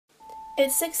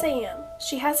It's 6 a.m.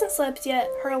 She hasn't slept yet,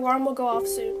 her alarm will go off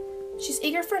soon. She's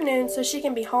eager for noon so she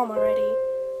can be home already.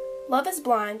 Love is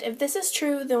blind. If this is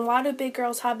true, then why do big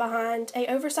girls hide behind an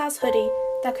oversized hoodie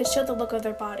that could show the look of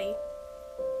their body?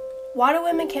 Why do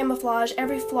women camouflage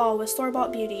every flaw with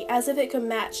store-bought beauty as if it could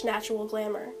match natural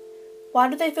glamour? Why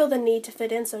do they feel the need to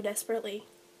fit in so desperately?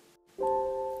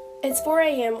 It's 4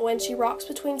 a.m. when she rocks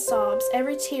between sobs,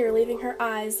 every tear leaving her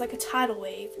eyes like a tidal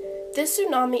wave. This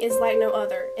tsunami is like no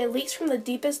other. It leaks from the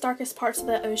deepest, darkest parts of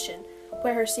the ocean,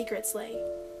 where her secrets lay.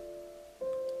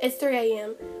 It's 3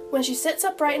 a.m. when she sits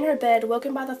upright in her bed,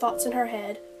 woken by the thoughts in her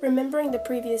head, remembering the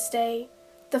previous day.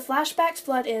 The flashbacks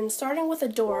flood in, starting with a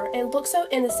door. It looks so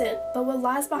innocent, but what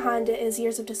lies behind it is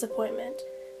years of disappointment.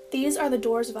 These are the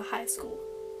doors of a high school.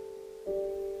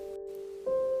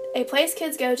 A place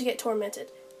kids go to get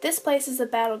tormented. This place is a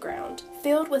battleground,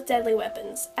 filled with deadly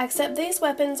weapons, except these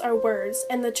weapons are words,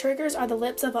 and the triggers are the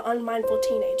lips of an unmindful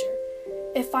teenager.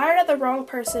 If fired at the wrong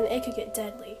person, it could get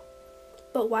deadly.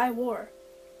 But why war?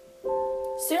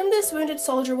 Soon this wounded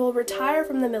soldier will retire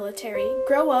from the military,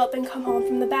 grow up, and come home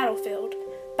from the battlefield.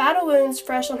 Battle wounds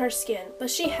fresh on her skin, but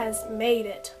she has made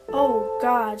it. Oh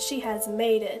God, she has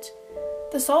made it.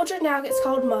 The soldier now gets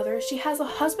called mother. She has a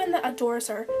husband that adores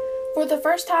her. For the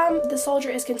first time, the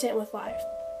soldier is content with life.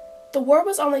 The war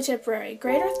was only temporary.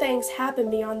 Greater things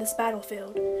happen beyond this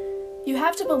battlefield. You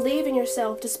have to believe in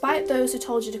yourself despite those who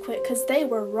told you to quit, because they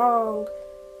were wrong.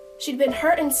 She'd been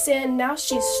hurt in sin, now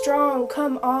she's strong.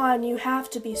 Come on, you have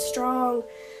to be strong.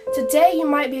 Today you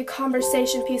might be a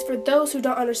conversation piece for those who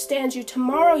don't understand you.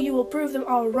 Tomorrow you will prove them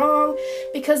all wrong,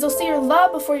 because they'll see your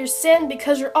love before your sin,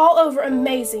 because you're all over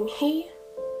amazing. He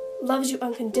loves you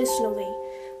unconditionally.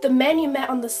 The man you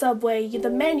met on the subway, the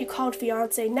man you called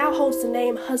fiancé, now holds the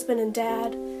name husband and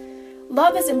dad.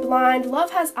 Love isn't blind.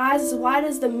 Love has eyes as wide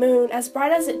as the moon, as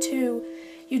bright as it too.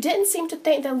 You didn't seem to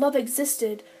think that love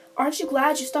existed. Aren't you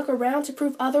glad you stuck around to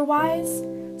prove otherwise?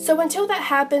 So until that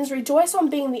happens, rejoice on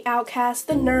being the outcast,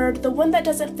 the nerd, the one that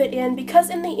doesn't fit in, because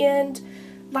in the end,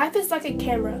 life is like a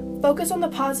camera. Focus on the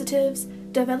positives,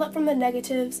 develop from the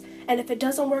negatives, and if it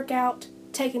doesn't work out,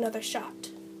 take another shot.